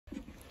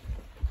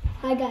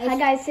Hi guys. Hi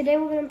guys, today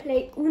we're going to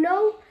play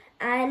Uno,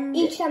 and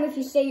Each time if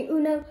you say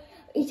Uno,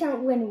 each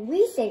time when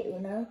we say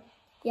Uno,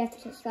 you have to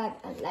subscribe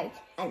and like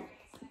and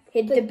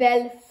hit the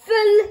bell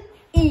full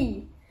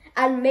E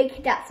and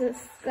make that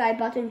subscribe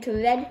button to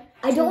red.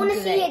 I don't want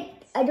to see it.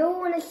 I don't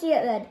want to see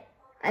it red.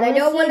 And I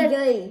don't want to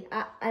to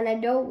and I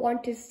don't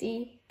want to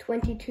see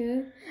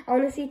 22. I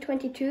want to see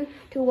 22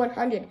 to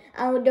 100.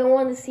 I don't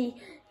want to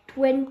see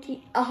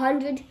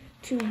 100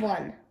 to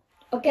 1.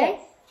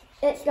 Okay,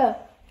 let's go.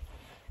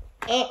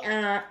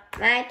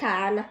 My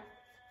turn.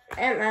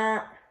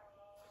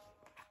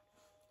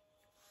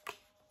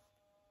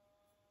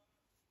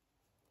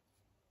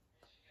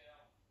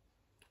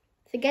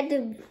 Forget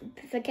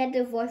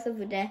the voice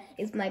over there.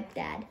 It's my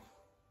dad.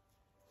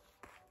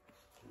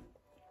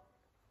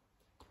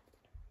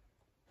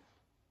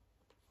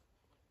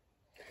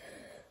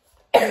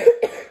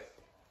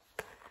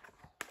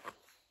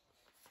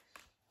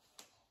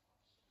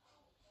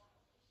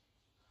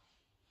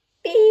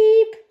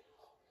 Beep.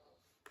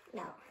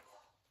 No.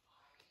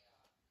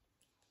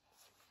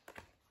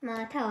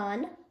 My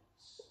turn.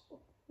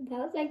 That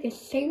was like the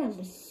same as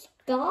the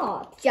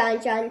start.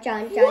 Jan.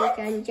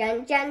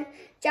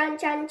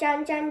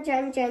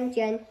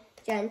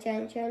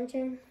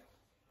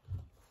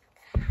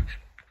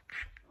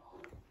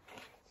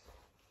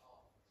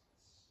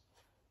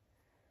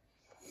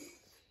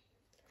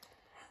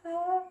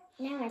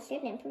 Now I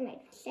shouldn't put my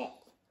set.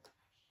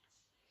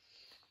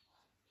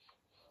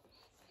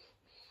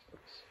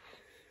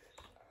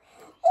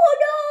 Oh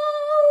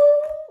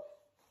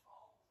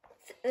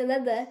no!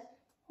 Remember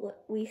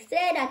what we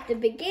said at the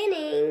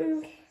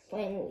beginning.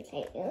 When we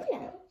say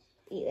Uno,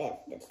 you have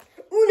this.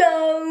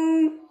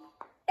 Uno!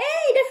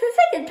 Hey, that's the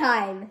second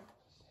time.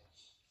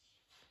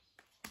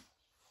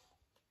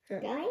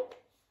 Guy?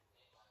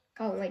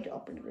 Can't wait to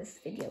open this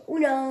video.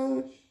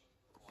 Uno!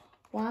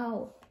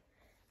 Wow.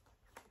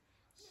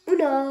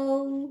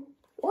 Uno!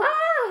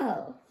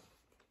 Wow!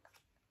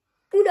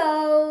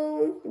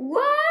 Uno!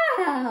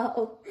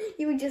 Wow!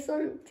 You were just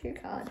on 2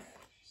 cards.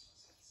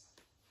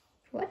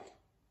 What?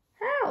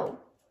 How?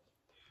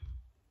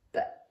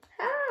 But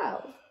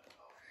how?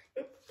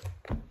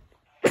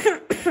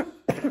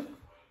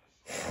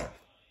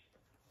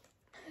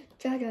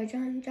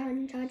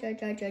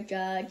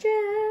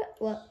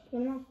 What?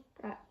 Uno.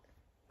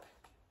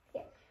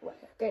 Yeah. What?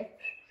 Good.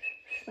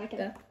 My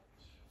turn.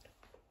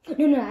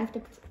 No, I have to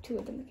put 2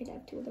 of them because I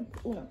have 2 of them.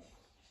 Uno.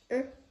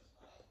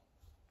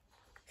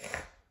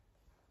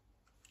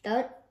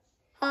 Don't.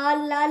 Ah,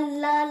 la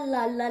la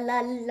la la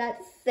la la.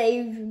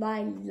 Save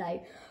my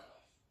life.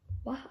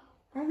 Wow.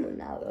 I'm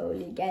now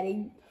only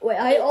getting. Wait,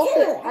 I'm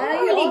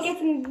only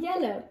getting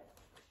yellow.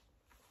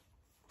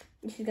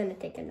 This is gonna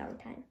take a long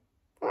time.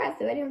 Oh, I have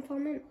to wait in 4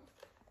 minutes.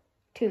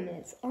 2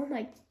 minutes. Oh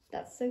my,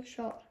 that's so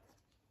short.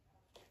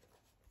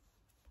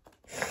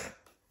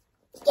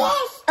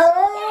 Yes!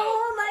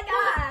 Oh my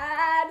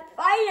god!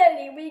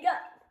 Finally, we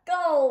got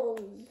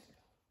gold.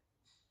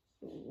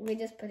 We're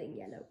just putting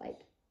yellow,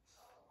 right?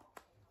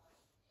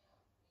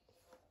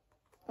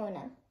 Oh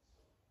no.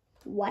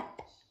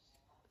 What?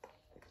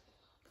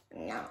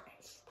 No.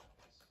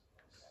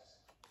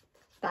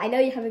 But I know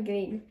you have a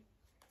green.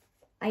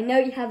 I know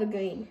you have a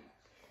green.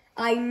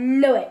 I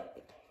know it.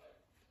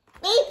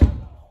 Beep.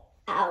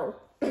 Ow.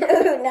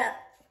 No.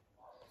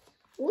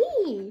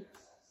 Wee.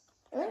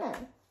 Uno.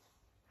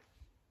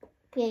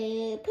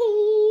 Beep, beep.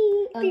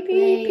 Beep, Okay,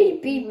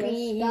 beep, beep, we're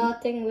beep.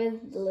 starting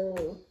with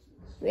blue.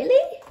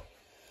 Really?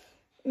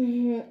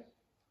 Mm-hmm.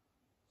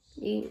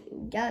 You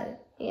go.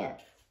 Yeah.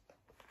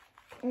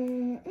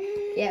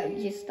 Yeah,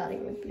 we're just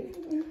starting with blue.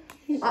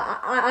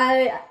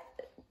 I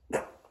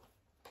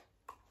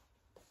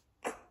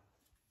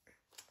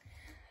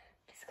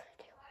Just gonna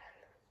take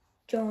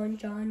one.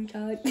 John.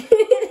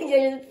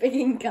 You're just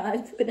picking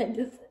cards, but I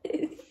just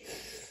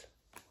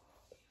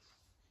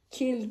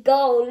chill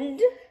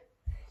gold.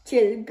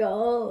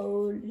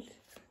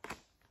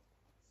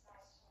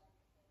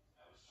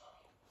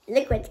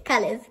 Liquid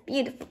colors,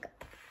 beautiful.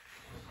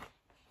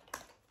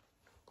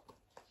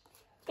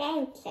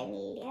 Thanks,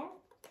 Amelia.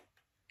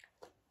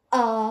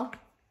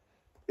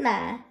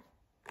 Nah.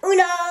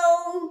 Uno!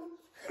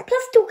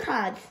 Plus 2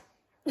 cards.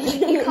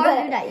 You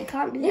can't do that. You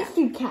can't do that. Yes,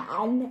 you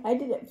can. I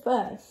did it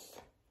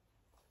first.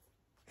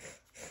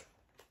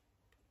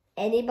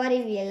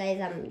 Anybody realize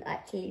I'm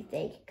actually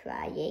fake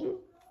crying?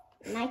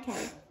 My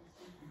turn.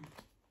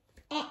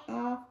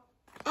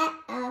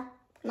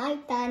 My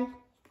turn.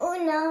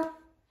 Uno.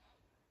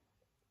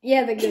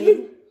 Yeah, but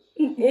green.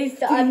 It's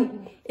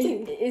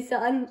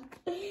the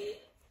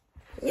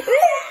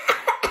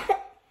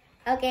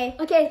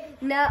Okay,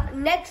 now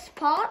next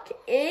part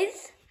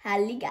is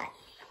Halligalli.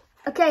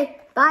 Okay,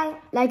 bye.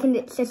 Like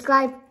and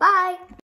subscribe. Bye.